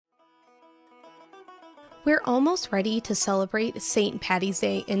We're almost ready to celebrate St. Paddy's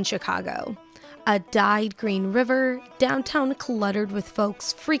Day in Chicago. A dyed green river, downtown cluttered with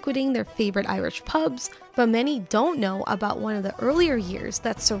folks frequenting their favorite Irish pubs, but many don't know about one of the earlier years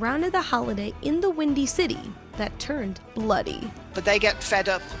that surrounded the holiday in the Windy City that turned bloody. But they get fed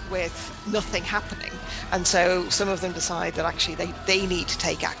up with nothing happening, and so some of them decide that actually they need to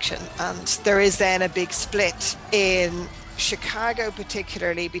take action, and there is then a big split in Chicago,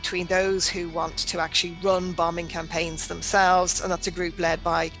 particularly between those who want to actually run bombing campaigns themselves, and that's a group led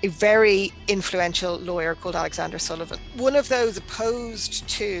by a very influential lawyer called Alexander Sullivan. One of those opposed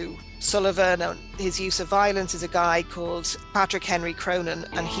to Sullivan and his use of violence is a guy called Patrick Henry Cronin,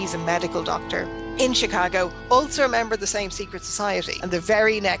 and he's a medical doctor in Chicago, also a member of the same secret society. And the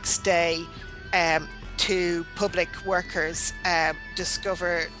very next day, two public workers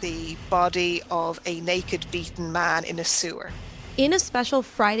discover the body of a naked, beaten man in a sewer. In a special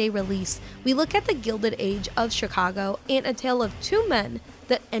Friday release, we look at the Gilded Age of Chicago and a tale of two men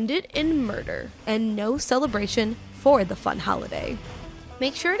that ended in murder and no celebration for the fun holiday.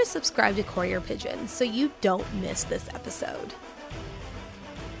 Make sure to subscribe to Courier Pigeon so you don't miss this episode.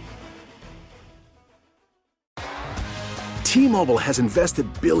 T-Mobile has invested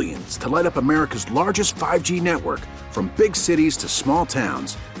billions to light up America's largest 5G network, from big cities to small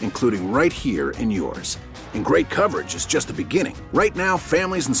towns, including right here in yours. And great coverage is just the beginning. Right now,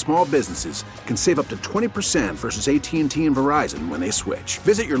 families and small businesses can save up to 20% versus AT&T and Verizon when they switch.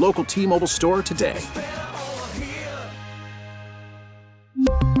 Visit your local T-Mobile store today.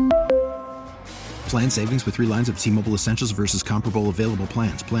 Plan savings with 3 lines of T-Mobile Essentials versus comparable available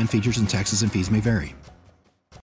plans. Plan features and taxes and fees may vary.